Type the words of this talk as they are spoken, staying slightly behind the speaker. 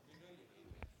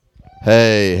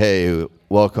Hey,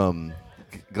 welcome.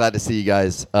 Glad to see you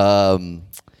guys. My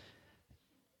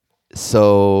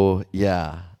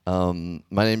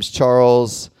name's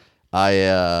Charles.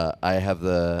 I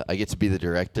get to be the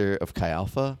director of Chi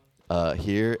Alpha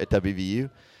here at WVU,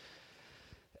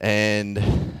 and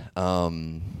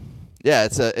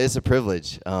it's a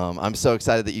privilege. I'm so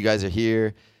excited that you guys are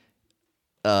here.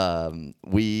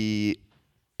 Everybody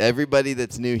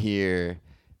that's new here.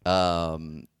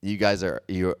 Y'all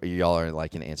are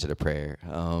like an answer to prayer.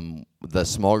 The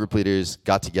small group leaders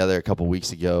got together a couple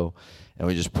weeks ago, and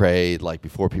we just prayed like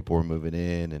before people were moving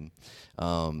in, and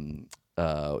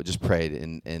just prayed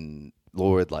and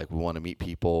Lord, like we want to meet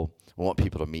people. We want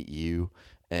people to meet you,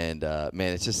 and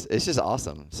man, it's just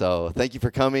awesome. So thank you for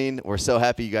coming. We're so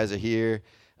happy you guys are here.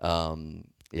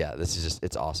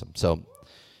 It's awesome. So,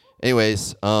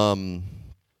 anyways, like I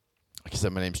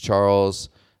said, my name's Charles.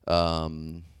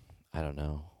 I don't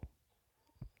know.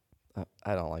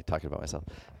 I don't like talking about myself.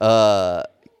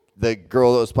 The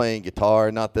girl that was playing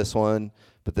guitar, not this one,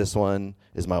 but this one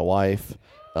is my wife.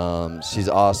 She's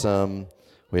awesome.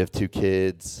 We have 2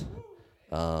 kids.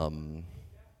 One's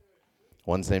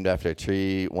named after a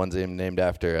tree. One's named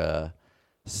after a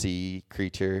sea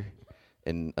creature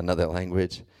in another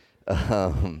language.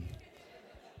 Let's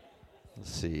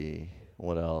see.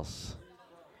 What else?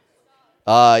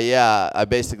 I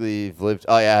basically lived.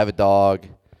 I have a dog.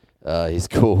 He's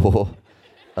cool.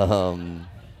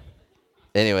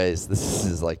 Anyways, this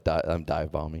is like I'm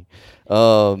dive bombing.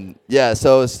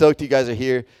 So stoked you guys are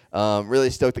here. Really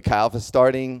stoked the Chi Alpha's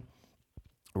starting.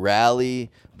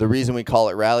 Rally. The reason we call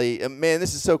it Rally, man,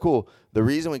 this is so cool. The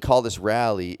reason we call this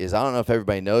Rally is, I don't know if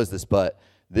everybody knows this, but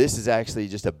this is actually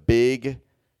just a big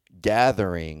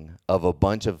gathering of a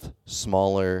bunch of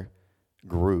smaller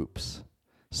groups.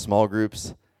 Small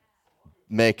groups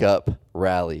make up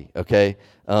Rally, okay?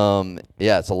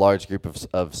 It's a large group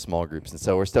of small groups, and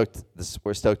so we're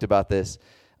stoked about this.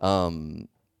 And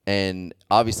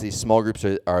obviously, small groups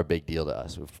are a big deal to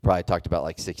us. We've probably talked about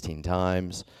like 16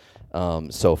 times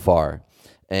so far.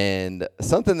 And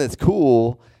something that's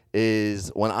cool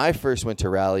is when I first went to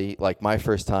Rally, like my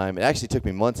first time, it actually took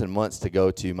me months and months to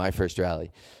go to my first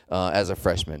Rally as a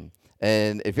freshman.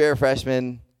 And if you're a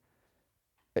freshman,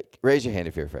 raise your hand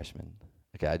if you're a freshman.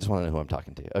 Okay, I just want to know who I'm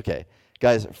talking to. Okay,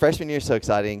 guys, freshman year is so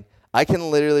exciting. I can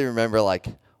literally remember like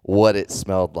what it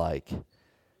smelled like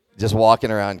just walking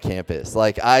around campus.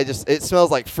 Like it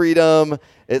smells like freedom.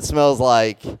 It smells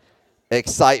like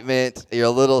excitement. You're a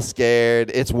little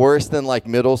scared. It's worse than like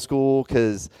middle school,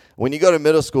 because when you go to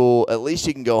middle school, at least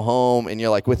you can go home and you're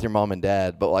like with your mom and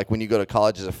dad. But like when you go to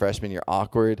college as a freshman, you're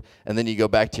awkward, and then you go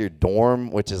back to your dorm,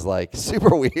 which is like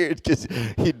super weird because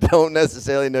you don't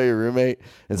necessarily know your roommate,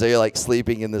 and so you're like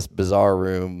sleeping in this bizarre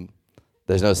room.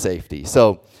 There's no safety.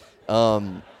 So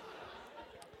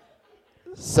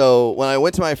when I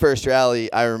went to my first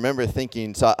Rally, I remember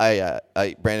thinking, so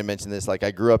Brandon mentioned this, like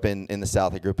I grew up in the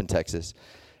South. I grew up in Texas.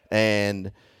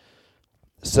 And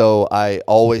so I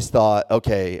always thought,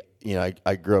 okay,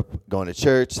 I grew up going to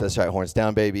church. That's right, horns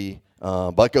down, baby.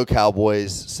 But go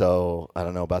Cowboys. So I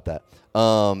don't know about that.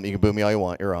 You can boo me all you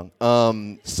want. You're wrong.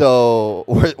 So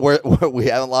we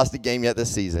haven't lost a game yet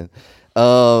this season.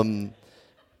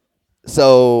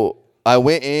 So I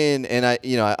went in, and I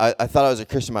thought I was a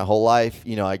Christian my whole life.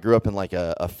 I grew up in like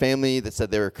a family that said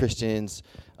they were Christians.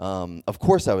 Of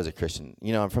course I was a Christian.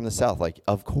 I'm from the South, like,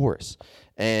 of course.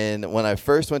 And when I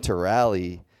first went to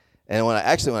Rally, and when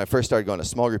I first started going to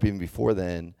small group, even before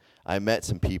then, I met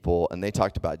some people, and they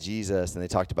talked about Jesus, and they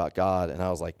talked about God, and I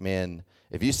was like, man,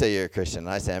 if you say you're a Christian, and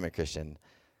I say I'm a Christian,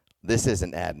 this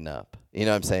isn't adding up. You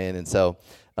know what I'm saying? And so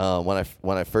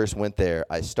when I first went there,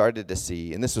 I started to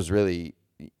see, and this was really,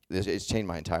 it's changed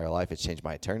my entire life, it's changed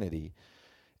my eternity,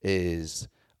 is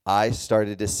I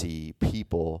started to see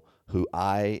people who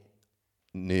I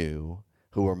knew,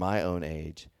 who were my own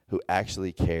age, who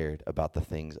actually cared about the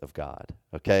things of God,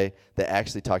 okay? They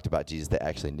actually talked about Jesus. They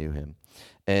actually knew him.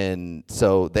 And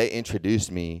so they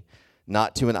introduced me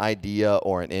not to an idea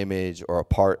or an image or a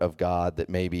part of God that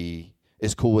maybe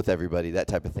is cool with everybody, that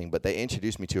type of thing, but they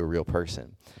introduced me to a real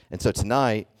person. And so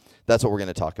tonight, that's what we're going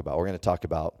to talk about. We're going to talk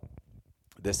about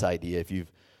this idea. If you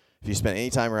spend any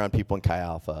time around people in Chi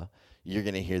Alpha, you're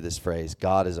going to hear this phrase,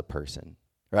 God is a person,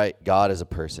 right? God is a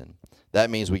person. That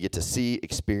means we get to see,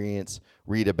 experience,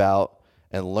 read about,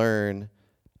 and learn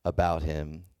about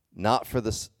him, not for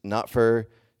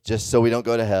just so we don't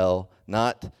go to hell,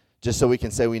 not just so we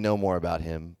can say we know more about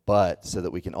him, but so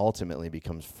that we can ultimately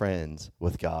become friends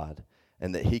with God,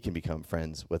 and that he can become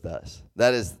friends with us.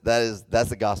 That's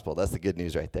the gospel. That's the good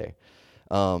news right there.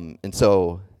 And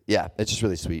so, yeah, it's just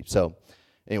really sweet. So,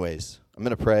 anyways, I'm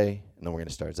going to pray, and then we're going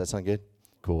to start. Does that sound good?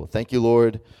 Cool. Thank you,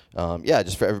 Lord.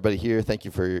 Just for everybody here, thank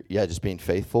you for, just being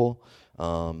faithful,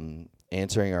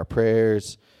 answering our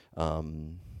prayers.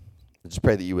 I just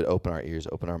pray that you would open our ears,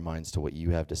 open our minds to what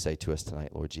you have to say to us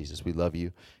tonight, Lord Jesus. We love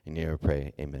you, and you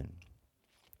pray, amen.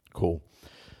 Cool.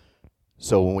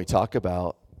 So when we talk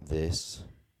about this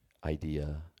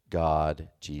idea, God,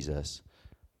 Jesus,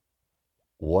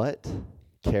 what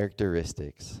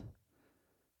characteristics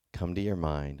come to your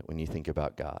mind when you think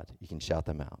about God? You can shout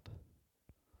them out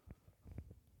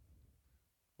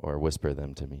or whisper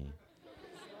them to me.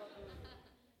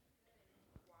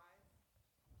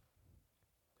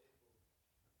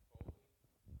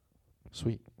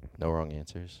 Sweet. No wrong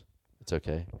answers. It's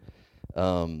okay.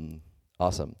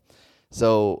 Awesome.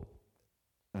 So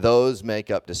those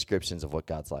make up descriptions of what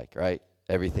God's like, right?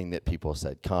 Everything that people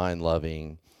said, kind,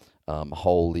 loving,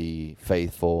 holy,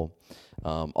 faithful,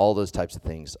 all those types of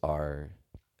things are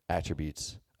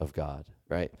attributes of God,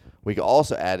 right? We can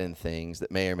also add in things that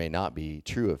may or may not be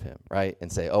true of him, right? And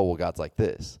say, oh, well, God's like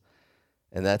this.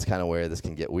 And that's kind of where this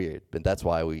can get weird. But that's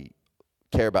why we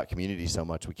care about community so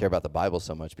much. We care about the Bible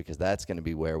so much, because that's going to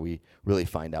be where we really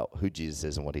find out who Jesus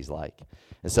is and what he's like.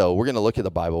 And so we're going to look at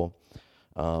the Bible.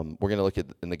 We're going to look at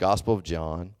in the Gospel of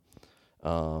John,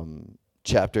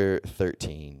 chapter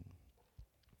 13.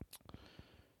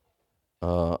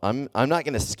 I'm not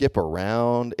going to skip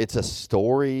around. It's a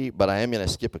story, but I am going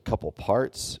to skip a couple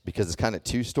parts because it's kind of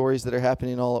two stories that are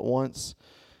happening all at once.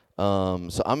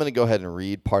 So I'm going to go ahead and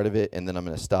read part of it, and then I'm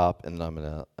going to stop, and then I'm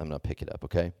going to pick it up.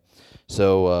 Okay.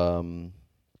 So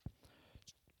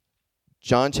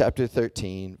John chapter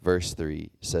 13, verse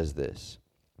 3 says this.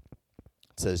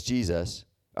 It says Jesus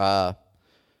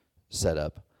set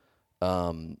up.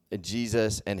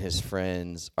 Jesus and his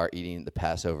friends are eating the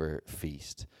Passover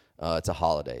feast. It's a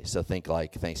holiday, so think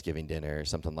like Thanksgiving dinner or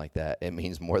something like that. It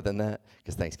means more than that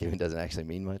because Thanksgiving doesn't actually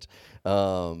mean much,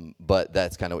 but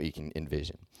that's kind of what you can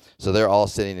envision. So they're all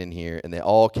sitting in here, and they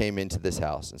all came into this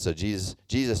house. And so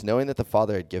Jesus, knowing that the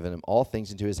Father had given him all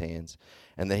things into his hands,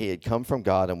 and that he had come from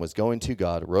God and was going to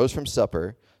God, rose from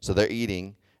supper. So they're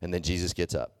eating, and then Jesus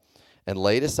gets up and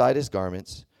laid aside his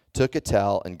garments, took a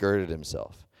towel, and girded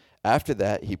himself. After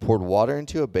that, he poured water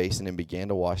into a basin and began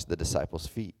to wash the disciples'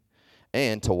 feet,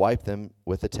 and to wipe them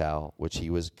with a towel which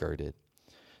he was girded.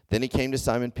 Then he came to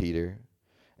Simon Peter,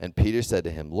 and Peter said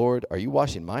to him, Lord, are you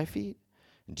washing my feet?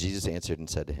 And Jesus answered and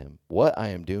said to him, what I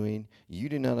am doing you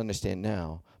do not understand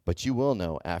now, but you will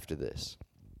know after this.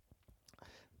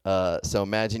 So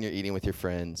imagine you're eating with your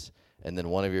friends, and then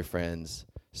one of your friends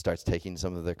starts taking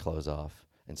some of their clothes off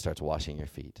and starts washing your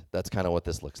feet. That's kind of what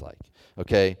this looks like,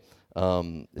 okay?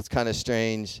 It's kind of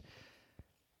strange.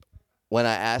 When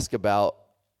I ask about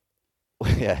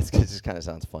it just kind of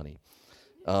sounds funny.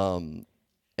 And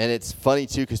it's funny,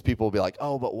 too, because people will be like,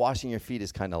 oh, but washing your feet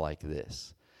is kind of like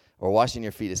this. Or washing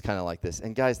your feet is kind of like this.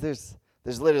 And, guys, there's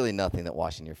literally nothing that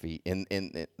washing your feet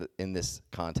in this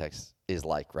context is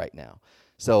like right now.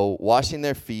 So washing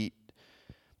their feet,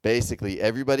 basically,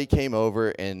 everybody came over,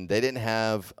 and they didn't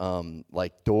have,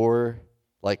 like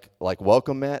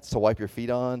welcome mats to wipe your feet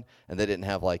on, and they didn't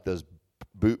have, like, those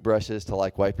boot brushes to,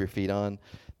 like, wipe your feet on.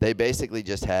 They basically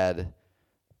just had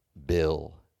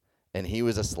Bill, and he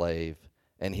was a slave,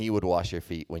 and he would wash your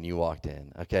feet when you walked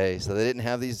in, okay? So they didn't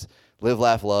have these live,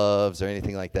 laugh, loves or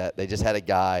anything like that. They just had a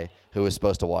guy who was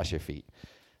supposed to wash your feet,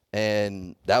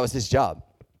 and that was his job.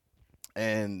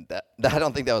 And that I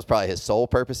don't think that was probably his sole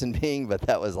purpose in being, but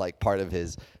that was like part of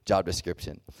his job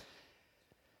description.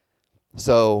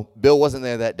 So Bill wasn't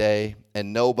there that day,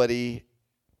 and nobody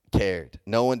cared.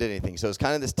 No one did anything. So it was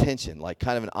kind of this tension, like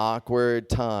kind of an awkward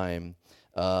time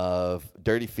of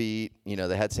dirty feet. You know,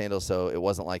 they had sandals, so it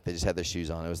wasn't like they just had their shoes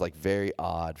on. It was like very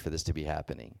odd for this to be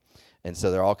happening. And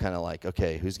so they're all kind of like,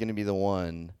 okay, who's going to be the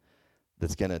one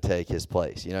that's going to take his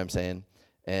place? You know what I'm saying?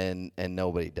 And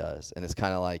nobody does. And it's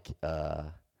kind of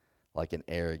like an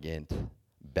arrogant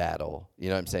battle. You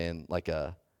know what I'm saying? Like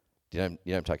you know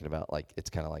what I'm talking about? Like it's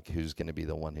kind of like who's going to be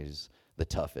the one who's the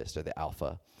toughest or the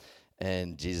alpha.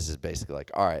 And Jesus is basically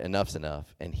like, all right, enough's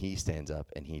enough. And he stands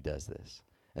up and he does this.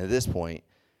 And at this point,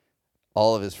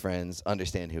 all of his friends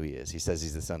understand who he is. He says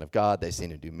he's the Son of God. They've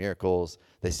seen him do miracles.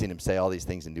 They've seen him say all these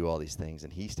things and do all these things.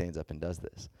 And he stands up and does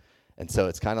this. And so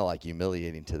it's kind of like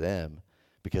humiliating to them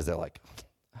because they're like,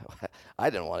 I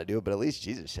didn't want to do it, but at least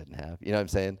Jesus shouldn't have. You know what I'm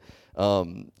saying?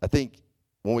 I think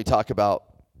when we talk about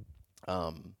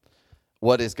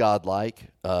what is God like,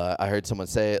 I heard someone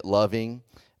say it, loving.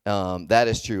 That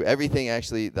is true. Everything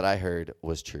actually that I heard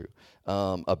was true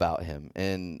about him.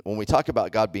 And when we talk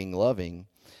about God being loving,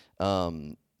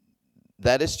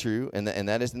 that is true, and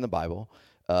that is in the Bible.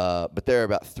 but there are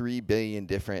about 3 billion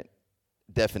different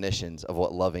definitions of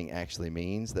what loving actually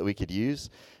means that we could use.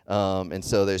 And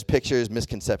so there's pictures,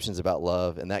 misconceptions about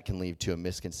love, and that can lead to a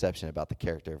misconception about the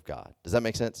character of God. Does that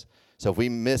make sense? So if we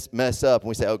mess up and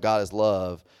we say, oh, God is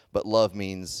love, but love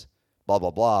means blah,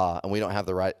 blah, blah, and we don't have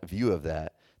the right view of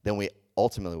that, then we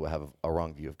ultimately will have a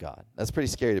wrong view of God. That's pretty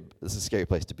scary. This is a scary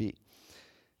place to be,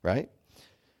 right?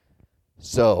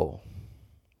 So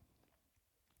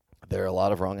there are a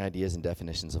lot of wrong ideas and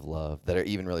definitions of love that are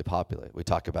even really popular. We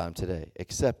talk about them today.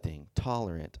 Accepting,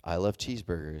 tolerant, I love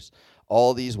cheeseburgers.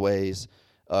 All these ways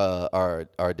are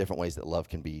different ways that love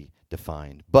can be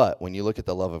defined. But when you look at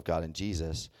the love of God in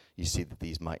Jesus, you see that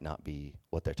these might not be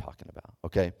what they're talking about,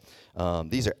 okay?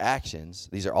 These are actions.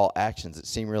 These are all actions that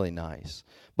seem really nice.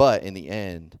 But in the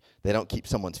end, they don't keep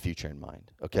someone's future in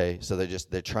mind, okay? So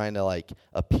they're trying to, like,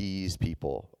 appease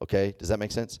people, okay? Does that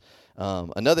make sense?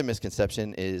 Another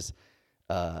misconception is,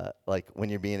 like, when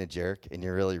you're being a jerk and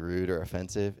you're really rude or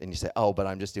offensive, and you say, oh, but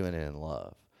I'm just doing it in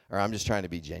love, or I'm just trying to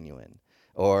be genuine,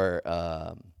 or,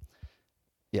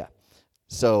 yeah.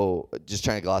 So just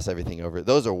trying to gloss everything over.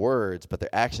 Those are words, but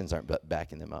their actions aren't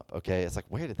backing them up, okay? It's like,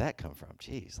 where did that come from?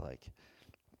 Jeez, like,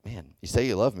 man, you say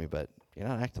you love me, but you're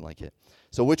not acting like it.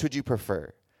 So which would you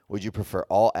prefer? Would you prefer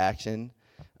all action,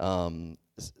 all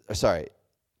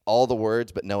the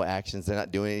words but no actions? They're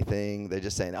not doing anything. They're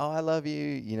just saying, oh, I love you,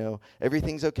 you know,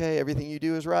 everything's okay, everything you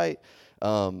do is right.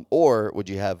 Or would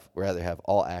you rather have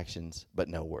all actions but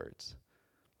no words?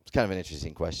 It's kind of an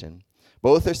interesting question.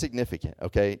 Both are significant,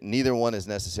 okay? Neither one is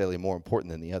necessarily more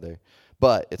important than the other.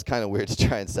 But it's kind of weird to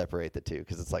try and separate the two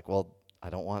because it's like, well,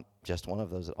 I don't want just one of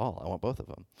those at all. I want both of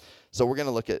them. So we're going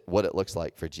to look at what it looks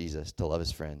like for Jesus to love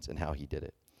his friends and how he did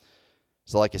it.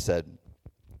 So like I said,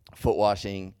 foot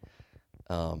washing,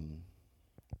 I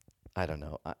don't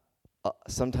know.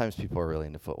 Sometimes people are really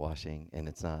into foot washing, and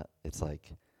it's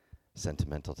like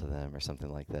sentimental to them or something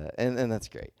like that. And that's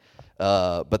great.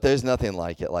 But there's nothing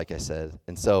like it, like I said.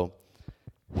 And so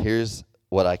here's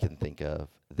what I can think of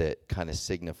that kind of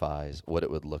signifies what it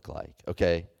would look like,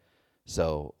 okay?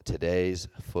 So today's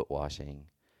foot washing,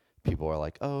 people are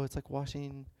like, oh, it's like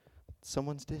washing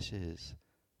someone's dishes.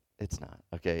 It's not,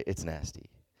 okay? It's nasty,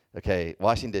 okay?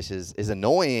 Washing dishes is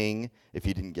annoying if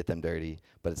you didn't get them dirty,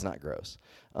 but it's not gross.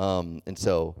 And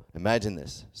so imagine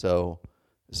this. So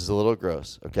this is a little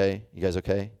gross, okay? You guys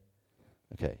okay?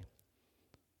 Okay.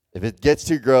 If it gets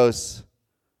too gross,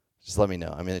 just let me know.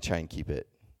 I'm going to try and keep it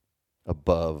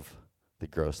above the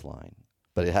gross line,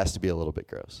 but it has to be a little bit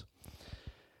gross.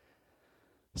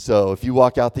 So if you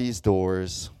walk out these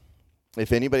doors,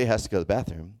 if anybody has to go to the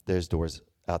bathroom, there's doors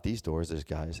out these doors, there's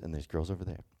guys and there's girls over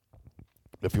there.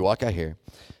 If you walk out here,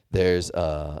 there's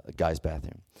a guy's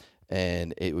bathroom,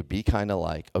 and it would be kind of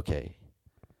like, okay,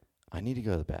 I need to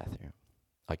go to the bathroom.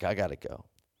 Like, I got to go.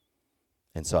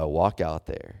 And so I walk out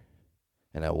there,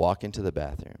 and I walk into the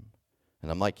bathroom,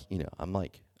 and I'm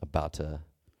like about to,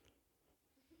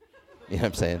 you know what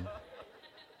I'm saying?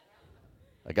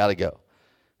 I got to go.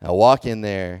 And I walk in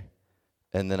there,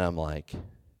 and then I'm like,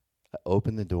 I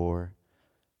open the door,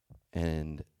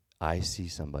 and I see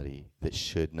somebody that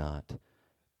should not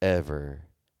ever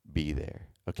be there,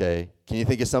 okay? Can you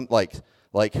think of some,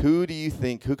 like who do you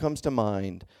think, who comes to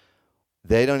mind?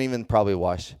 They don't even probably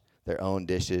wash their own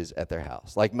dishes at their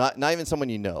house. Like, not even someone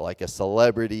you know, like a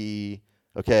celebrity,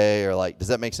 okay? Or like, does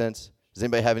that make sense? Does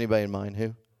anybody have anybody in mind?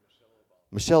 Who?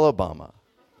 Michelle Obama.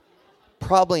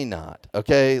 Probably not,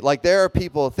 okay? Like, there are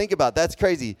people, think about it, that's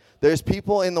crazy. There's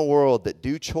people in the world that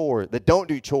don't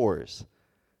do chores.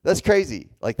 That's crazy.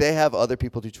 Like, they have other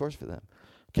people do chores for them,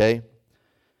 okay?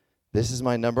 This is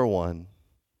my number one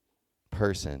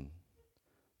person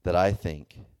that I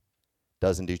think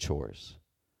doesn't do chores.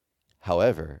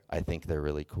 However, I think they're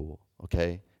really cool,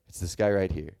 okay? It's this guy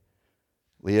right here,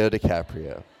 Leo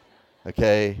DiCaprio,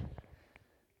 okay?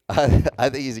 I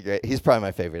think he's probably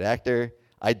my favorite actor.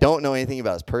 I don't know anything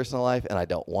about his personal life, and I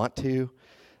don't want to.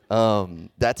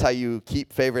 That's how you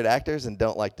keep favorite actors and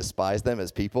don't, like, despise them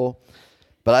as people.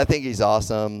 But I think he's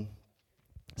awesome.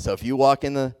 So if you walk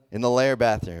in the Lair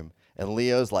bathroom and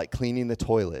Leo's, like, cleaning the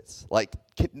toilets, like,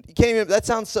 you can't even, that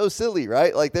sounds so silly,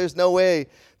 right? Like, there's no way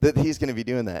that he's going to be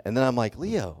doing that. And then I'm like,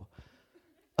 Leo,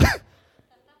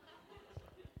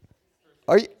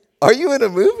 are you in a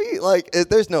movie? Like,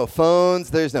 there's no phones,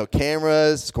 there's no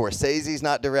cameras, Scorsese's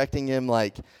not directing him,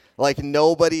 like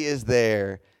nobody is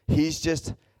there. He's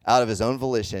just out of his own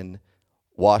volition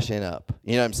washing up.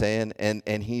 You know what I'm saying?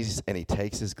 And he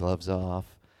takes his gloves off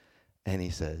and he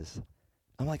says,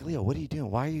 I'm like, Leo, what are you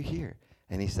doing? Why are you here?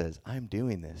 And he says, I'm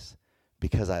doing this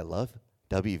because I love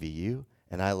WVU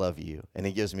and I love you. And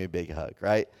he gives me a big hug,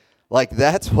 right? Like,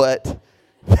 that's what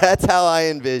That's how I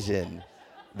envision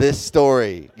this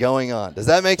story going on. Does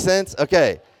that make sense?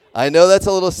 Okay. I know that's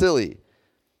a little silly,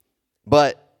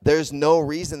 but there's no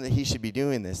reason that he should be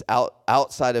doing this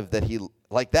outside of that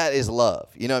that is love.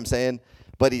 You know what I'm saying?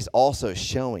 But he's also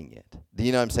showing it. Do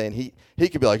you know what I'm saying? He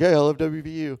could be like, hey, I love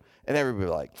WVU. And everybody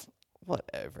would be like,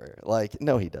 whatever. Like,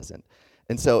 no, he doesn't.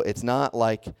 And so it's not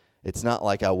like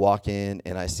I walk in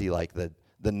and I see like the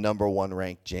number one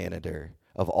ranked janitor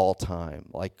of all time,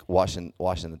 like washing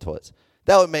the toilets.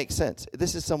 That would make sense.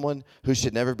 This is someone who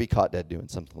should never be caught dead doing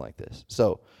something like this.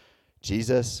 So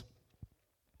Jesus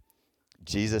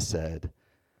said,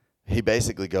 he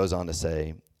basically goes on to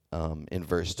say in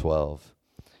verse 12,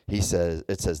 it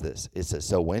says this. It says,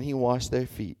 so when he washed their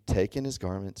feet, taking his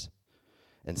garments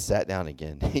and sat down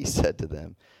again, he said to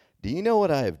them, do you know what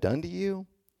I have done to you?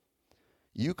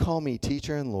 You call me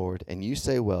teacher and Lord, and you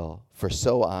say, well, for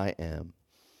so I am.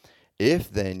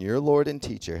 If then your Lord and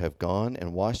teacher have gone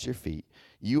and washed your feet,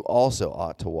 you also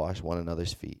ought to wash one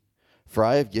another's feet. For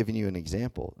I have given you an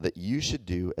example, that you should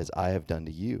do as I have done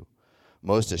to you.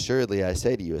 Most assuredly I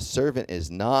say to you, a servant is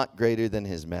not greater than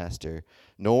his master,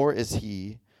 nor is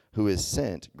he who is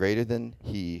sent greater than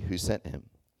he who sent him.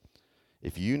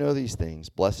 If you know these things,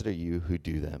 blessed are you who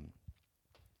do them.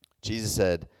 Jesus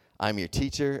said, I'm your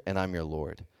teacher and I'm your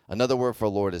Lord. Another word for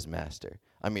Lord is master.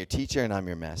 I'm your teacher and I'm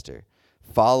your master.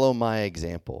 Follow my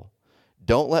example.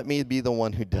 Don't let me be the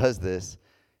one who does this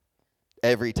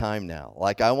every time now.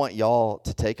 Like, I want y'all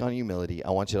to take on humility.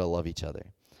 I want you to love each other.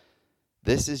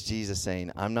 This is Jesus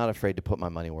saying, I'm not afraid to put my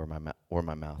money where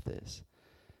my mouth is.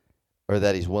 Or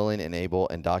that he's willing and able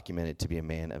and documented to be a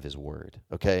man of his word.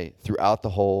 Okay? Throughout the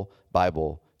whole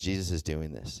Bible, Jesus is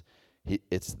doing this.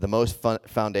 It's the most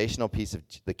foundational piece of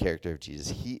the character of Jesus.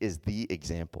 He is the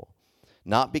example.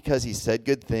 Not because he said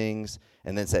good things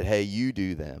and then said, hey, you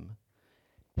do them.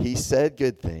 He said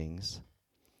good things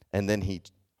and then he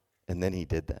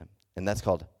did them. And that's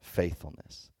called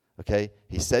faithfulness. Okay?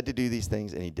 He said to do these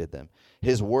things and he did them.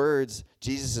 His words,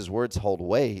 Jesus' words hold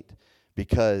weight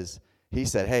because he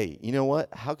said, hey, you know what?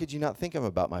 How could you not think I'm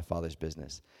about my Father's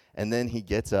business? And then he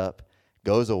gets up,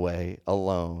 goes away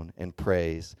alone and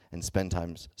prays and spends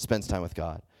time with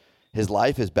God. His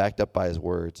life is backed up by his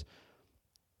words,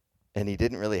 and he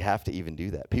didn't really have to even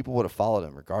do that. People would have followed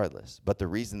him regardless, but the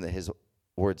reason that his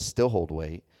words still hold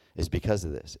weight is because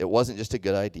of this. It wasn't just a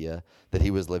good idea that he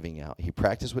was living out. He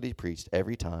practiced what he preached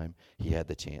every time he had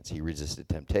the chance. He resisted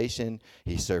temptation.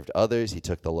 He served others. He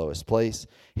took the lowest place.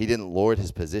 He didn't lord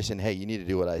his position. Hey, you need to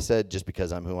do what I said just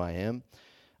because I'm who I am.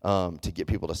 To get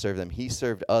people to serve them. He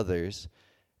served others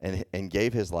and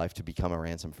gave his life to become a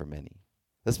ransom for many.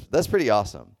 That's pretty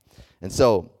awesome. And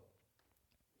so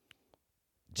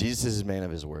Jesus is a man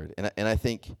of his word. And I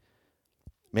think,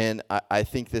 man, I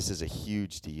think this is a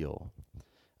huge deal.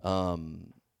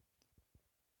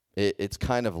 It's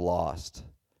kind of lost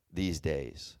these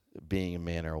days, being a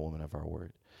man or a woman of our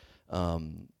word.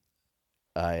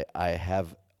 I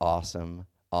have awesome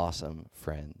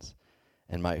friends.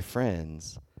 And my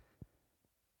friends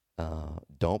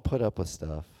don't put up with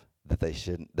stuff that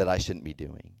I shouldn't be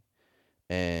doing,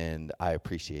 and I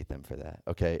appreciate them for that.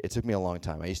 Okay, it took me a long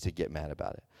time. I used to get mad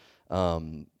about it.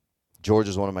 George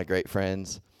is one of my great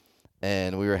friends,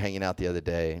 and we were hanging out the other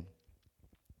day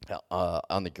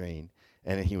on the green,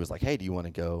 and he was like, "Hey, do you want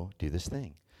to go do this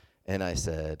thing?" And I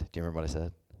said, "Do you remember what I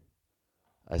said?"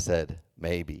 I said,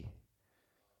 "Maybe."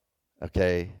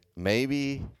 Okay,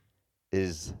 maybe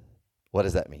is what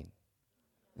does that mean?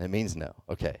 It means no.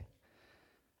 Okay.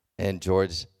 And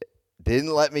George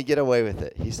didn't let me get away with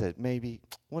it. He said, maybe.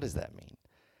 What does that mean?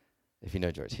 If you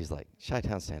know George, he's like,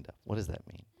 Chi-Town stand up. What does that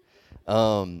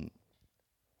mean?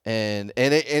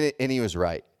 And he was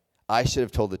right. I should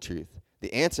have told the truth.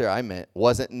 The answer I meant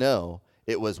wasn't no.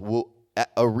 It was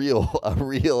a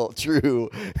real, true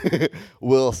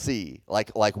we'll see.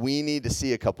 Like we need to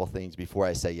see a couple things before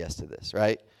I say yes to this,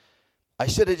 right? I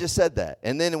should have just said that.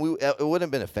 And then it wouldn't have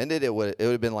been offended. It would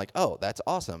have been like, oh, that's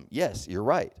awesome. Yes, you're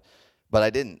right. But I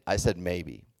didn't. I said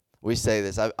maybe. We say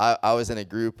this. I was in a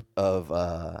group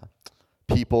of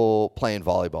people playing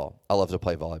volleyball. I love to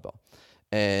play volleyball.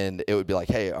 And it would be like,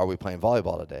 hey, are we playing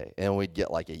volleyball today? And we'd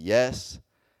get like a yes,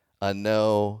 a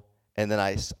no, and then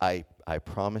I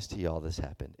promise to y'all this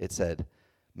happened. It said,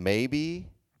 maybe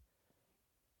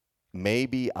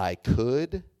I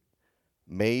could,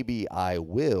 maybe I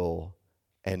will,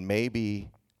 and maybe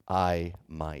I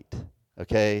might.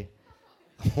 Okay?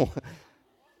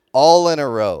 All in a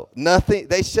row. Nothing.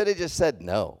 They should have just said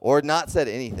no or not said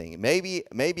anything. Maybe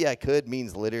I could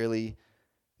means literally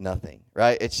nothing,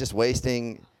 right? It's just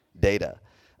wasting data.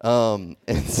 And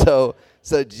so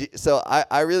So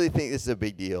I really think this is a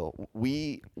big deal.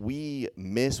 We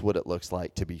miss what it looks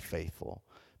like to be faithful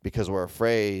because we're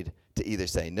afraid to either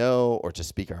say no or to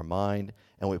speak our mind,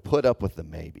 and we put up with the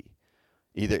maybe.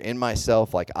 Either in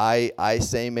myself, like I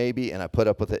say maybe, and I put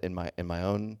up with it in my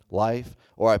own life,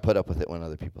 or I put up with it when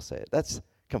other people say it.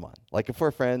 Come on. Like if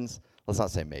we're friends, let's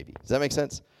not say maybe. Does that make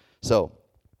sense? So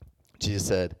Jesus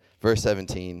said, verse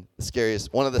 17,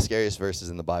 one of the scariest verses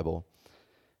in the Bible.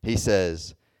 He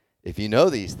says, if you know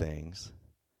these things,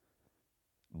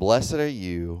 blessed are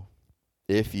you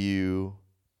if you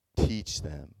teach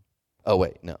them. Oh,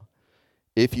 wait, no.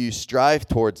 If you strive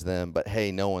towards them, but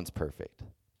hey, no one's perfect.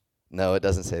 No, it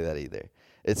doesn't say that either.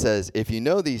 It says, if you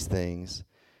know these things,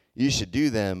 you should do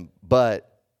them,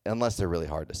 but unless they're really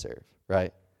hard to serve,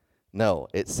 right? No,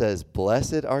 it says,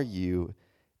 blessed are you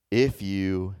if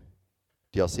you,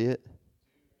 do y'all see it?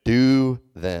 Do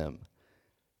them.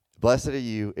 Blessed are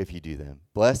you if you do them.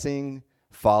 Blessing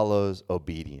follows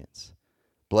obedience.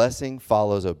 Blessing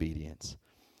follows obedience.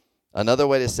 Another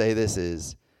way to say this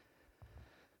is,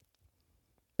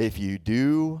 if you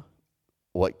do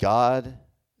what God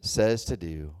says to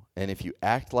do, and if you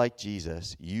act like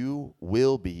Jesus, you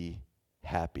will be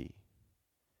happy.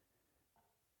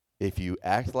 If you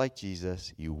act like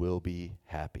Jesus, you will be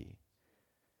happy.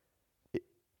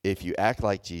 If you act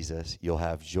like Jesus, you'll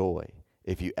have joy.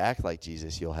 If you act like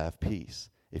Jesus, you'll have peace.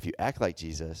 If you act like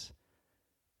Jesus,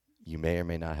 you may or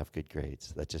may not have good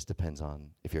grades. That just depends on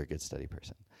if you're a good study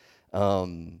person.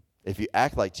 If you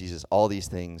act like Jesus, all these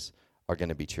things are going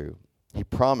to be true. He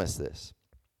promised this.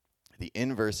 The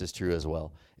inverse is true as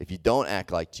well. If you don't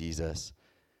act like Jesus,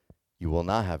 you will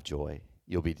not have joy.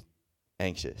 You'll be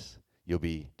anxious. You'll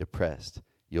be depressed.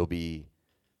 You'll be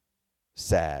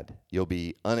sad. You'll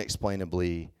be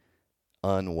unexplainably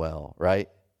unwell, right?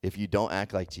 If you don't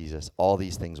act like Jesus, all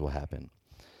these things will happen.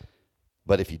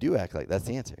 But if you do act like, that's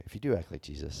the answer. If you do act like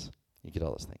Jesus, you get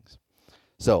all those things.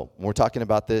 So when we're talking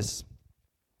about this,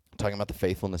 talking about the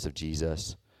faithfulness of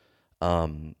Jesus,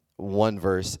 one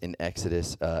verse in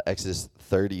Exodus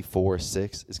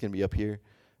 34:6 is going to be up here.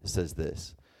 It says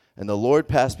this, and the Lord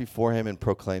passed before him and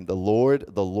proclaimed, the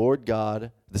Lord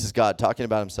God, this is God talking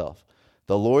about himself,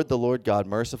 the Lord God,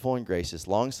 merciful and gracious,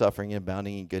 long-suffering and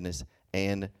abounding in goodness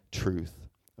and truth.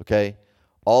 Okay?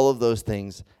 All of those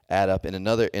things add up. In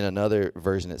another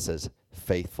version, it says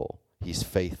faithful. He's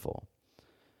faithful.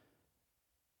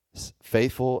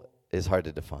 Faithful is hard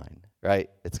to define,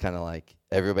 right? It's kind of like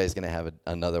everybody's going to have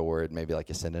another word, maybe like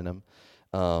a synonym.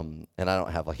 And I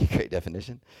don't have like a great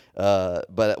definition.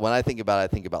 But when I think about it, I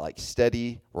think about like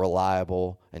steady,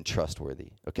 reliable, and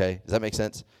trustworthy. Okay? Does that make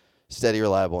sense? Steady,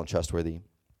 reliable, and trustworthy.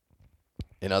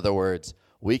 In other words,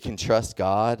 we can trust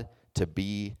God to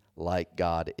be like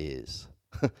God is.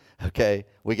 Okay?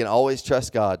 We can always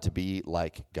trust God to be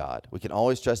like God. We can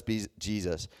always trust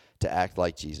Jesus to act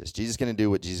like Jesus. Jesus is going to do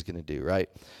what Jesus is going to do, right?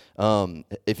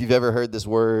 If you've ever heard this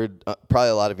word, probably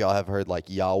a lot of y'all have heard like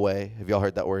Yahweh. Have y'all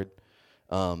heard that word?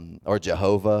 Or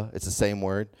Jehovah. It's the same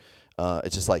word.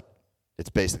 It's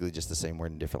basically just the same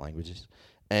word in different languages.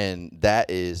 And that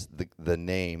is the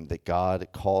name that God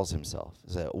calls himself.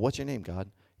 So, what's your name, God?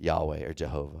 Yahweh or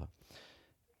Jehovah.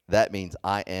 That means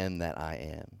I am that I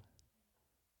am.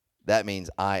 That means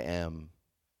I am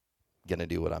going to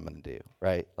do what I'm going to do,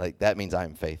 right? Like that means I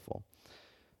am faithful.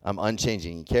 I'm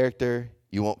unchanging in character.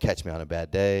 You won't catch me on a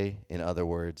bad day. In other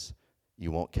words,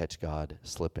 you won't catch God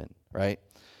slipping, right?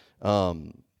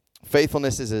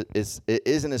 Faithfulness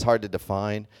isn't as hard to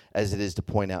define as it is to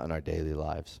point out in our daily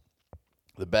lives.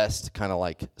 The best kind of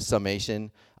like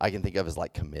summation I can think of is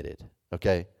like committed,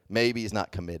 okay? Maybe he's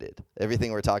not committed.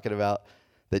 Everything we're talking about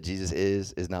that Jesus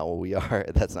is not what we are.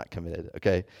 That's not committed,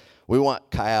 okay? We want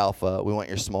Chi Alpha. We want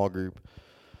your small group.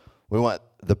 We want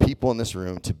the people in this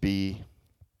room to be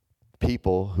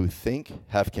people who think,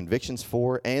 have convictions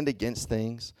for and against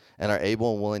things, and are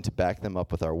able and willing to back them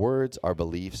up with our words, our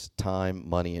beliefs, time,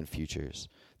 money, and futures.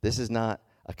 This is not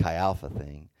a Chi Alpha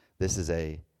thing. This is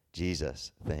a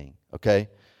Jesus thing, okay?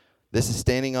 This is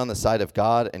standing on the side of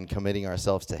God and committing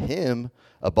ourselves to him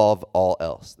above all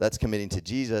else. That's committing to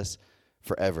Jesus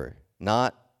forever,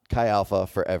 not Chi Alpha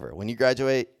forever. When you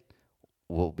graduate,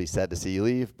 we'll be sad to see you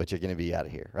leave, but you're going to be out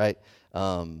of here, right?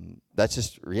 That's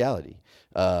just reality.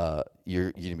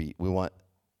 We want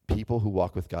people who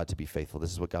walk with God to be faithful.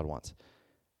 This is what God wants.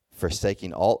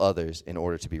 Forsaking all others in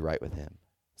order to be right with him.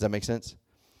 Does that make sense?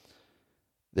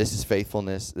 This is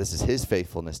faithfulness. This is his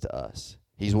faithfulness to us.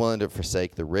 He's willing to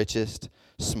forsake the richest,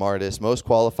 smartest, most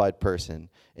qualified person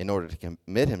in order to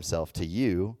commit himself to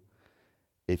you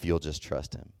if you'll just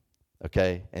trust him.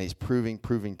 Okay? And he's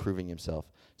proving himself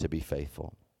to be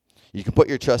faithful. You can put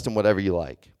your trust in whatever you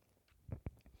like.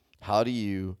 How do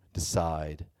you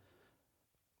decide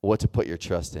what to put your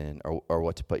trust in or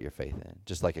what to put your faith in?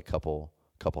 Just like a couple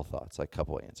thoughts, like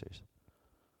couple answers.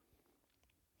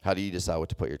 How do you decide what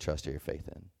to put your trust or your faith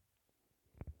in?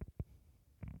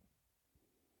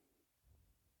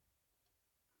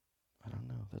 I don't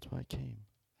know. That's why I came.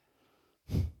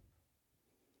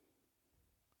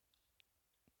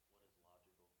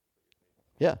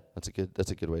 Yeah, that's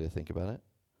a good way to think about it.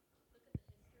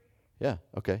 Yeah,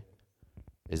 okay.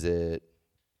 Is it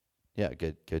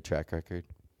good track record.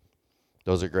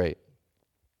 Those are great.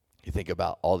 You think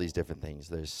about all these different things.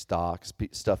 There's stocks,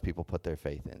 stuff people put their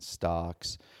faith in.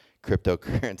 Stocks,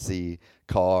 cryptocurrency,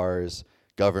 cars,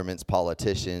 governments,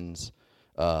 politicians,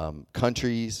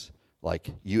 countries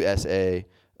like USA,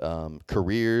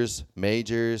 careers,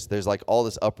 majors. There's like all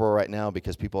this uproar right now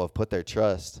because people have put their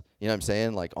trust, you know what I'm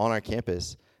saying, like on our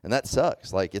campus, and that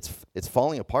sucks. Like it's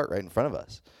falling apart right in front of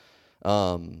us.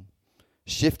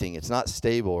 Shifting, it's not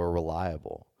stable or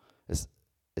reliable.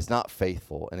 It's not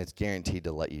faithful, and it's guaranteed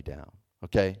to let you down.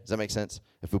 Okay? Does that make sense?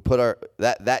 If we put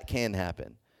that can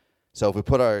happen. So if we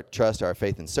put our trust or our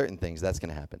faith in certain things, that's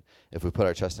going to happen. If we put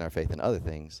our trust and our faith in other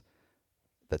things,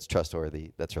 that's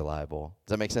trustworthy, that's reliable.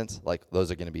 Does that make sense? Like,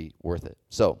 those are going to be worth it.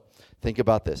 So think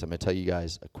about this. I'm going to tell you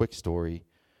guys a quick story,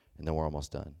 and then we're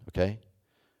almost done. Okay?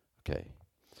 Okay.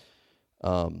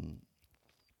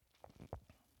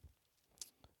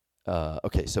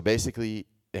 Okay, so basically,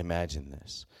 imagine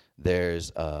this.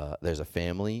 There's a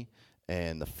family,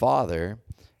 and the father,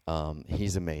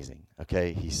 he's amazing,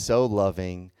 okay? He's so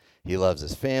loving. He loves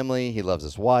his family, he loves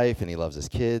his wife, and he loves his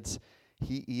kids.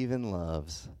 He even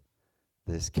loves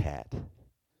this cat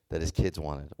that his kids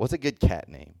wanted. What's a good cat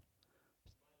name?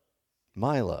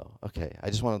 Milo. Okay, I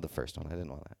just wanted the first one. I didn't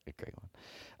want a great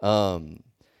one.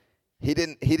 He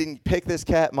didn't pick this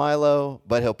cat, Milo,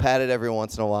 but he'll pat it every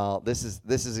once in a while. This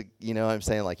is a, you know what I'm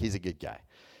saying, like, he's a good guy.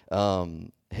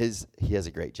 He has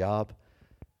a great job.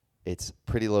 It's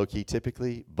pretty low key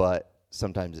typically, but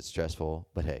sometimes it's stressful.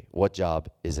 But hey, what job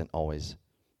isn't always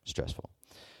stressful?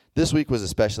 This week was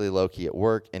especially low key at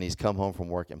work, and he's come home from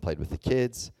work and played with the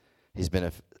kids. He's been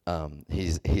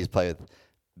he's played with,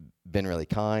 been really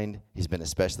kind. He's been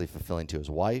especially fulfilling to his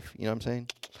wife. You know what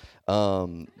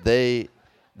I'm saying?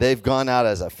 They've gone out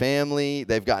as a family.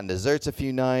 They've gotten desserts a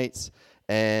few nights,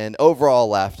 and overall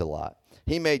laughed a lot.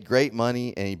 He made great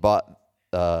money, and he bought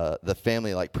the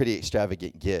family like pretty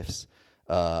extravagant gifts,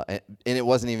 and it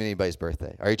wasn't even anybody's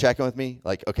birthday. Are you tracking with me?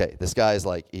 Like, okay, this guy's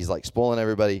like, he's like spoiling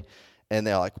everybody, and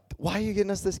they're like, "Why are you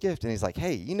getting us this gift?" And he's like,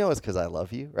 "Hey, you know it's because I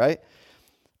love you, right?"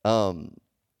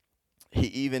 He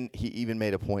even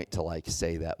made a point to like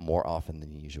say that more often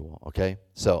than usual. Okay,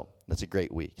 so that's a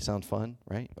great week. Sound fun,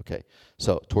 right? Okay,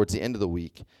 so towards the end of the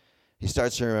week, he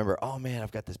starts to remember, oh man,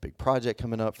 I've got this big project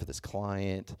coming up for this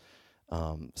client.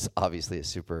 It's obviously a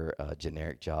super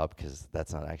generic job because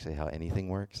that's not actually how anything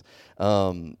works.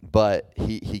 But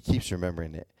he keeps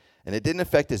remembering it. And it didn't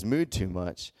affect his mood too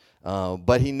much.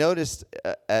 But he noticed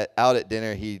out at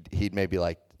dinner he'd maybe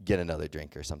like get another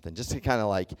drink or something just to kind of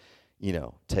like, you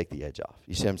know, take the edge off.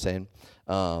 You see what I'm saying?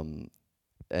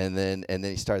 And then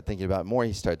he started thinking about it more.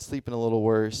 He started sleeping a little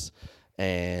worse.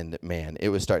 And man, it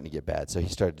was starting to get bad. So he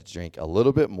started to drink a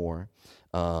little bit more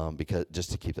because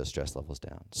just to keep those stress levels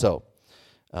down. So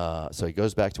he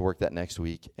goes back to work that next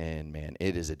week, and man,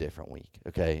 it is a different week.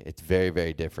 Okay, it's very,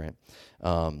 very different.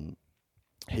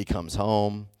 He comes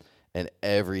home, and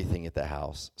everything at the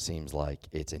house seems like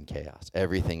it's in chaos.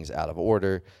 Everything's out of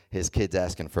order. His kid's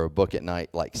asking for a book at night,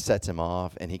 like sets him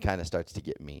off, and he kind of starts to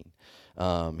get mean.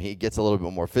 He gets a little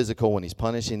bit more physical when he's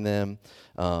punishing them,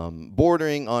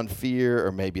 bordering on fear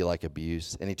or maybe like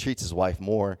abuse, and he treats his wife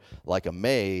more like a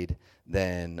maid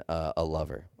than a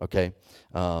lover, okay?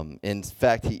 In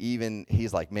fact,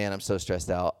 he's like, man, I'm so stressed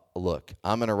out. Look,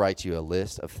 I'm going to write you a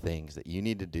list of things that you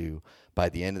need to do by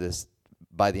the end of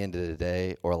the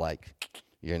day, or like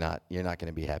you're not going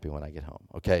to be happy when I get home,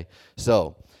 okay?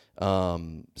 So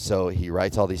he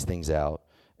writes all these things out,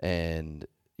 and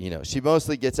you know, she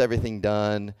mostly gets everything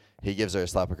done. He gives her a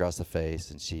slap across the face,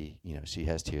 and she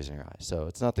has tears in her eyes. So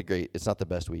it's not the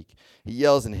best week. He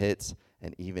yells and hits,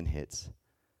 and even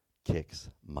kicks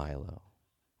Milo.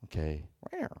 Okay.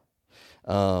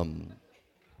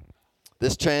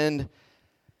 This trend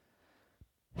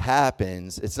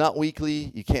happens. It's not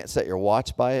weekly. You can't set your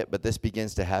watch by it, but this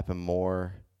begins to happen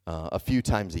more a few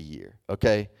times a year.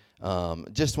 Okay.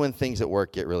 Just when things at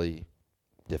work get really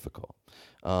difficult.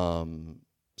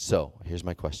 So here's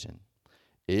my question.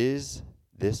 Is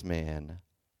this man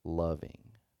loving?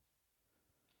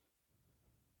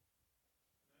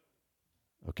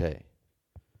 Okay.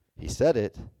 He said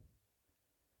it.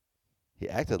 He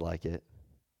acted like it.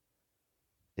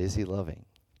 Is he loving?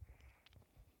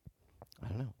 I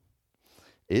don't know.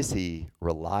 Is he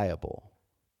reliable?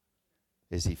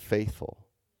 Is he faithful?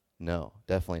 No,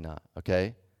 definitely not.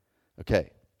 Okay?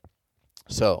 Okay.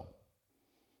 So,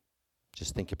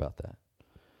 just think about that.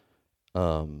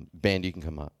 Band, you can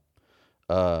come up.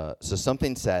 So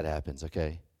something sad happens,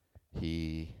 okay?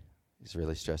 He's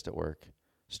really stressed at work.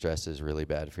 Stress is really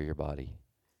bad for your body.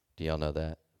 Do y'all know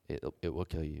that? It will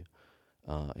kill you.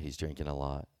 He's drinking a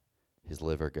lot. His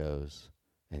liver goes,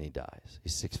 and he dies.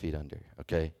 He's 6 feet under,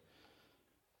 okay?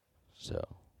 So,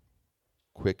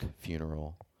 quick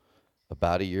funeral.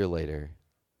 About a year later,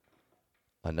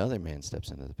 another man steps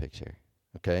into the picture,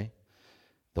 okay?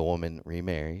 The woman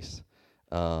remarries.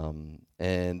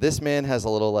 And this man has a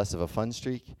little less of a fun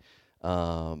streak,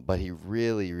 but he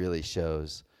really, really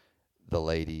shows the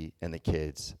lady and the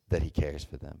kids that he cares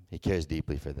for them. He cares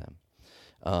deeply for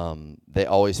them. They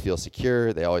always feel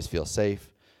secure. They always feel safe.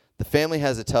 The family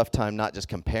has a tough time not just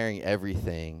comparing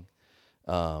everything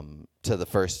to the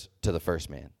first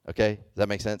man. Okay, does that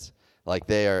make sense? Like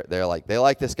they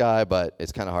like this guy, but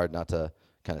it's kind of hard not to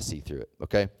kind of see through it.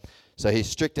 Okay, so he's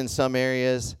strict in some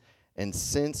areas, and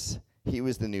since he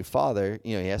was the new father,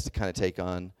 he has to kind of take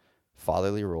on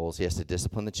fatherly roles. He has to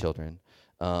discipline the children.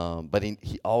 But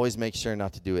he always makes sure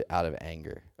not to do it out of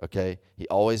anger, okay? He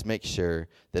always makes sure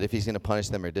that if he's going to punish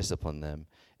them or discipline them,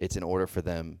 it's in order for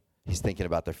them. He's thinking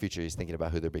about their future. He's thinking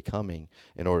about who they're becoming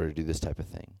in order to do this type of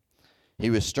thing. He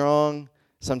was strong,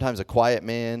 sometimes a quiet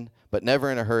man, but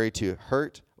never in a hurry to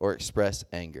hurt or express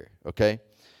anger, okay?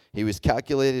 He was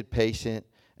calculated, patient,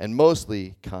 and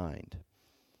mostly kind.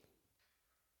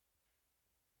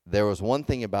 There was one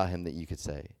thing about him that you could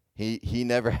say. He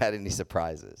never had any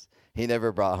surprises. He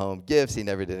never brought home gifts. He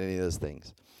never did any of those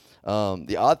things.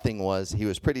 The odd thing was he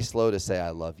was pretty slow to say, I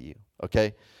love you,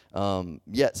 okay?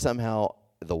 Yet somehow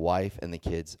the wife and the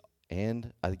kids,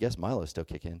 and I guess Milo's still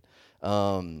kicking,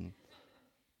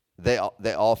 they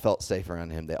all felt safe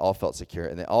around him. They all felt secure,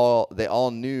 and they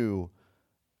all knew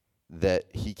that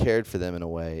he cared for them in a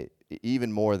way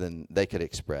even more than they could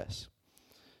express.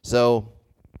 So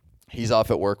he's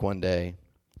off at work one day.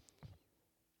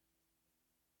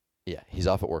 Yeah, he's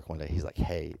off at work one day. He's like,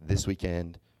 hey, this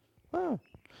weekend, this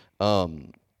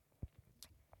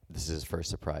is his first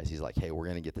surprise. He's like, hey, we're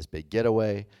going to get this big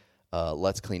getaway.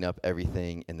 Let's clean up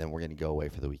everything, and then we're going to go away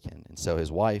for the weekend. And so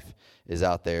his wife is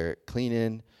out there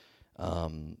cleaning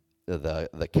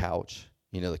the couch,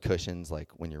 the cushions,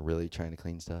 like when you're really trying to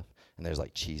clean stuff, and there's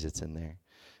like Cheez-Its in there.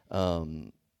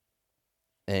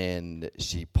 And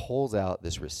she pulls out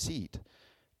this receipt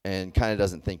and kind of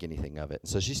doesn't think anything of it.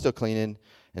 So she's still cleaning,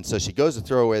 and so she goes to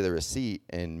throw away the receipt,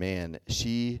 and man,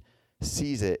 she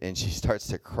sees it, and she starts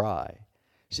to cry.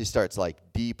 She starts like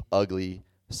deep, ugly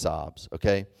sobs,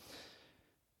 okay?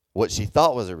 What she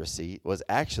thought was a receipt was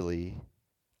actually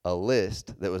a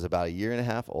list that was about a year and a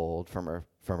half old from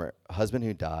her husband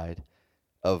who died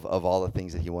of all the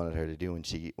things that he wanted her to do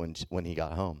when he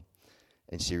got home.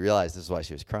 And she realized this is why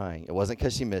she was crying. It wasn't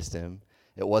because she missed him.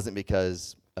 It wasn't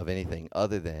because of anything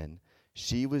other than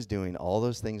she was doing all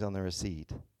those things on the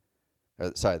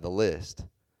the list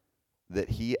that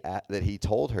he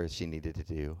told her she needed to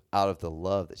do out of the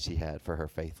love that she had for her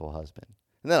faithful husband.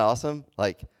 Isn't that awesome?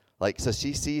 Like so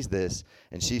she sees this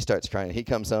and she starts crying. He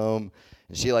comes home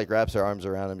and she like wraps her arms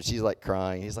around him. And she's like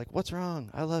crying. He's like, "What's wrong?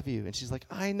 I love you." And she's like,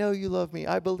 "I know you love me.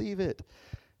 I believe it."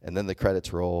 And then the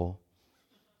credits roll.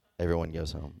 Everyone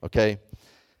goes home. Okay.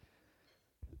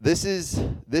 This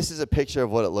is a picture of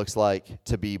what it looks like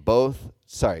to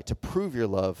to prove your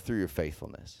love through your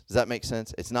faithfulness. Does that make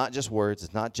sense? It's not just words.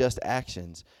 It's not just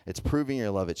actions. It's proving your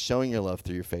love. It's showing your love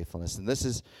through your faithfulness. And this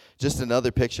is just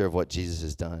another picture of what Jesus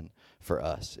has done for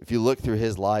us. If you look through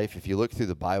his life, if you look through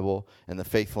the Bible and the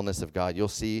faithfulness of God, you'll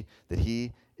see that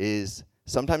he is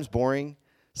sometimes boring,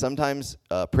 sometimes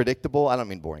predictable. I don't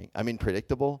mean boring. I mean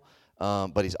predictable,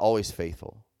 but he's always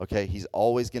faithful. Okay? He's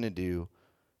always going to do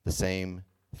the same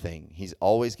thing. He's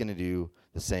always going to do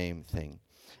the same thing.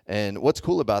 And what's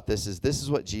cool about this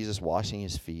is what Jesus washing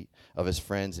his feet of his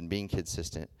friends and being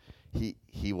consistent.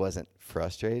 He wasn't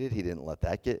frustrated. He didn't let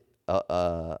that get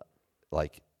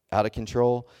like out of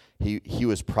control. He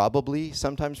was probably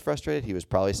sometimes frustrated. He was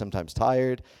probably sometimes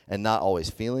tired and not always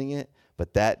feeling it,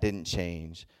 but that didn't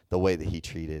change the way that he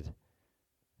treated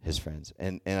his friends.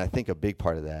 And I think a big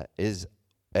part of that is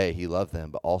A, he loved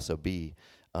them, but also B,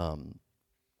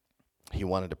 he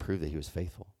wanted to prove that he was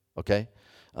faithful, okay?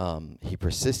 He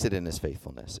persisted in his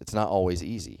faithfulness. It's not always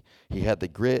easy. He had the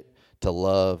grit to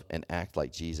love and act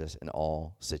like Jesus in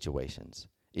all situations,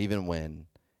 even when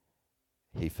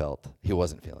he felt he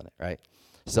wasn't feeling it, right?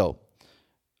 So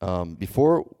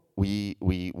before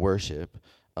we worship,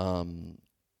 I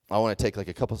want to take like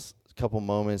a couple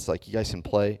moments, like you guys can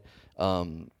play,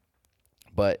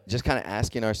 but just kind of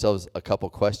asking ourselves a couple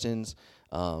questions,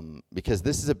 because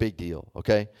this is a big deal.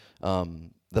 Okay,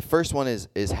 the first one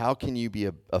is how can you be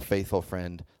a faithful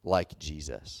friend like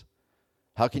Jesus?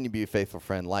 How can you be a faithful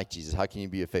friend like Jesus? How can you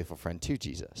be a faithful friend to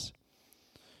Jesus?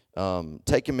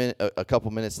 Take a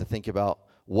couple minutes to think about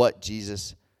what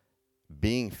Jesus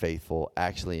being faithful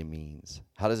actually means.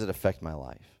 How does it affect my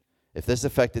life? If this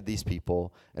affected these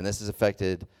people, and this has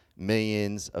affected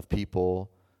millions of people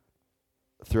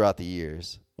throughout the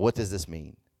years, what does this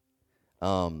mean?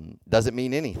 Does it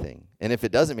mean anything? And if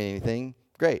it doesn't mean anything,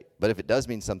 great. But if it does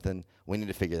mean something, we need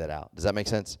to figure that out. Does that make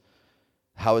sense?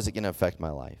 How is it going to affect my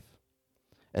life?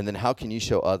 And then how can you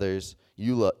show others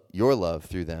your love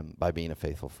through them by being a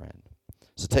faithful friend?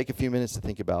 So take a few minutes to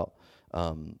think about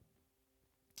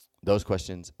those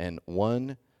questions, and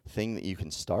one thing that you can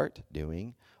start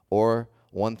doing or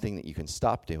one thing that you can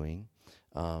stop doing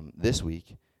this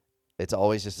week. It's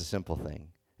always just a simple thing.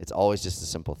 It's always just a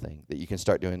simple thing that you can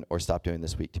start doing or stop doing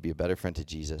this week to be a better friend to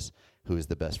Jesus, who is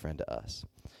the best friend to us.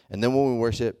 And then when we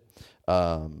worship,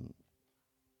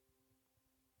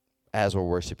 as we're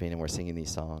worshiping and we're singing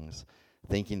these songs,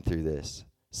 thinking through this,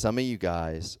 some of you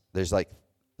guys, there's like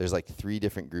 3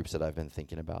 different groups that I've been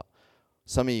thinking about.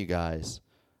 Some of you guys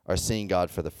are seeing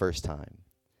God for the first time,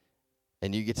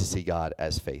 and you get to see God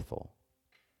as faithful.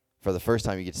 For the first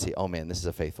time, you get to see, oh man, this is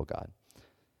a faithful God.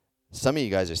 Some of you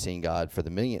guys are seeing God for the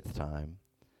millionth time,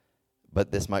 but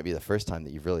this might be the first time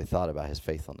that you've really thought about his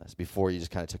faithfulness. Before, you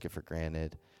just kind of took it for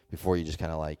granted. Before, you just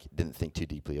kind of like didn't think too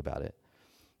deeply about it.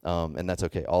 And that's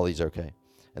okay. All these are okay.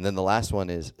 And then the last one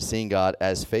is seeing God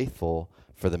as faithful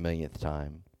for the millionth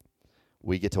time.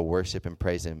 We get to worship and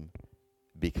praise him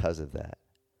because of that.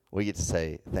 We get to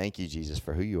say, thank you, Jesus,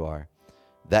 for who you are,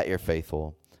 that you're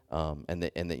faithful, and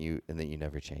that you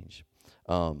never change.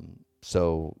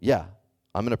 So yeah,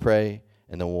 I'm gonna pray,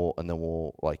 and then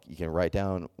we'll like, you can write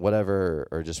down whatever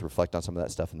or just reflect on some of that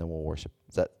stuff, and then we'll worship.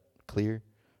 Is that clear?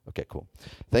 Okay, cool.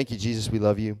 Thank you, Jesus. We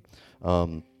love you.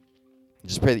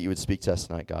 Just pray that you would speak to us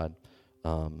tonight, God.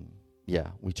 Yeah,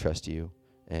 we trust you,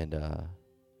 and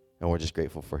we're just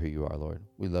grateful for who you are, Lord.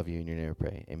 We love you. In your name we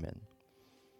pray. Amen.